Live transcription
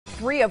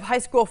3 of high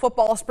school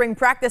football spring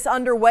practice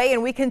underway,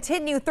 and we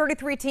continue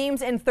 33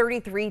 teams in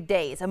 33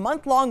 days. A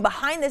month-long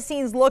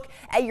behind-the-scenes look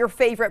at your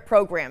favorite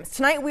programs.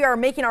 Tonight, we are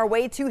making our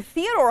way to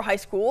Theodore High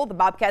School. The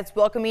Bobcats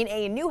welcoming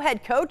a new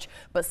head coach,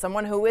 but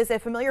someone who is a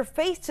familiar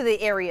face to the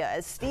area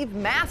as Steve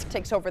Mask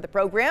takes over the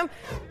program.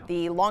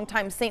 The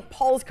longtime St.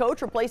 Paul's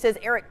coach replaces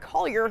Eric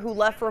Collier, who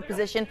left for a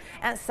position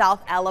at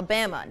South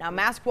Alabama. Now,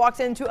 Mask walks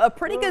into a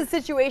pretty good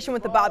situation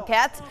with the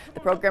Bobcats. The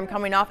program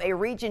coming off a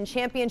region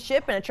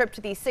championship and a trip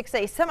to the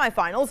 6A semifinals.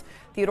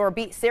 Theodore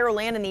beat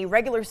Saraland in the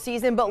regular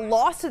season, but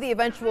lost to the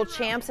eventual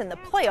champs in the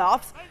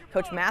playoffs.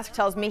 Coach Mask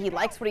tells me he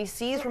likes what he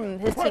sees from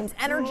his team's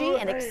energy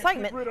and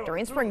excitement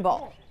during spring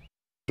ball.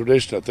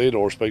 Tradition at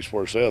Theodore speaks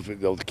for itself. You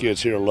know, the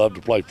kids here love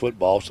to play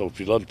football, so if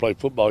you love to play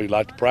football, you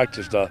like to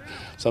practice.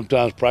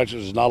 Sometimes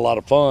practice is not a lot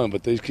of fun,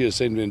 but these kids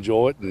seem to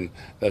enjoy it, and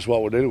that's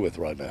what we're dealing with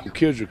right now.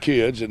 Kids are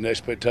kids, and the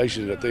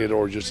expectations at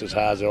Theodore are just as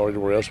high as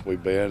everywhere else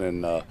we've been.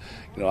 And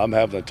you know, I'm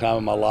having the time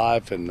of my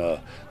life, and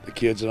the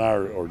kids and I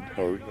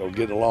are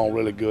getting along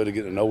really good and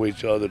getting to know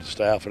each other. The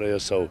staff it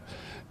is, so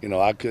you know,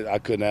 I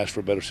couldn't ask for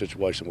a better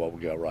situation than what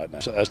we got right now.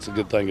 So that's the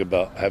good thing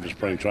about having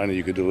spring training.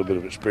 You can do a little bit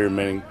of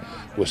experimenting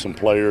with some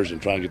players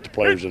and trying to get the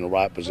players in the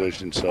right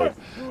position. So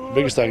the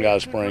biggest thing out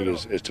of spring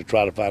is to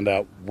try to find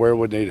out where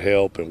we need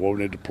help and where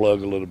we need to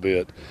plug a little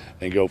bit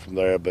and go from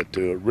there. But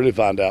to really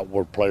find out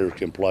where players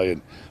can play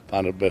and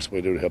find the best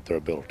way to do to help their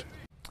ability.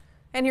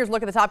 And here's a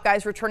look at the top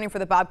guys returning for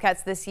the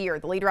Bobcats this year.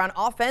 The leader on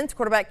offense,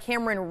 quarterback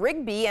Cameron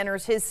Rigby,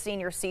 enters his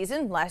senior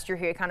season. Last year,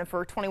 he accounted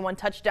for 21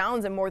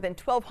 touchdowns and more than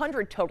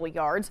 1,200 total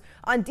yards.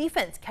 On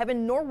defense,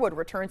 Kevin Norwood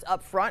returns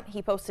up front.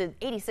 He posted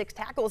 86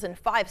 tackles and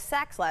 5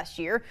 sacks last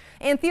year.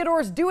 And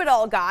Theodore's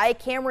do-it-all guy,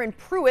 Cameron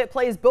Pruitt,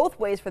 plays both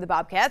ways for the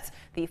Bobcats.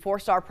 The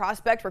 4-star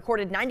prospect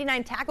recorded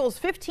 99 tackles,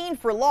 15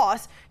 for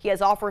loss. He has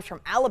offers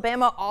from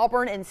Alabama,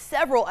 Auburn, and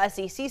several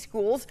SEC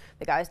schools.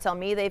 The guys tell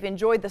me they've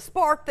enjoyed the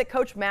spark that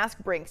Coach Mask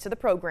brings to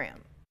the program.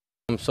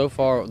 So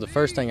far, the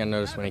first thing I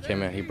noticed when he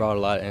came in, he brought a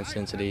lot of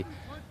intensity.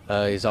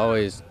 He's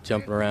always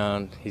jumping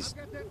around. He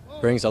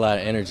brings a lot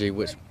of energy,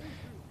 which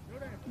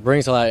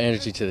brings a lot of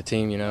energy to the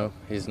team. You know,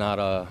 he's not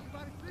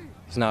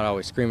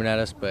always screaming at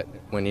us, but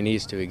when he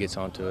needs to, he gets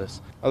on to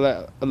us. I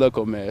love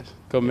Coach Mask.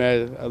 Coach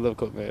Mask, I love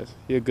Coach Mask.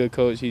 He's a good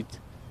coach. He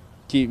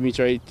keep me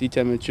straight. He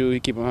tell me the truth. He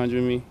keep 100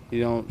 with me. He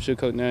don't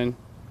sugarcoat nothing.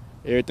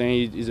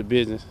 Everything is a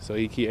business, so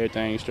he keep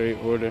everything straight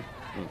order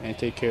and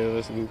take care of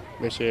us and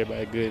make sure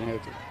everybody good and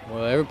healthy.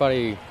 Well,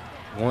 everybody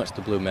wants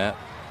the blue map,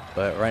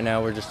 but right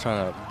now we're just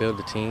trying to build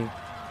the team.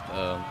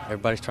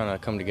 Everybody's trying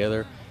to come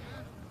together,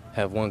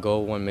 have one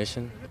goal, one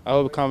mission. I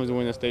hope Commerce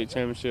win the state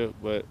championship,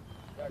 but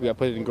we got to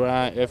put it in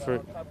grind,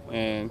 effort,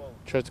 and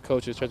trust the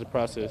coaches, trust the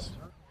process.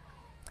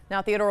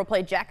 Now Theodore will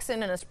play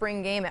Jackson in a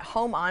spring game at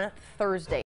home on Thursday.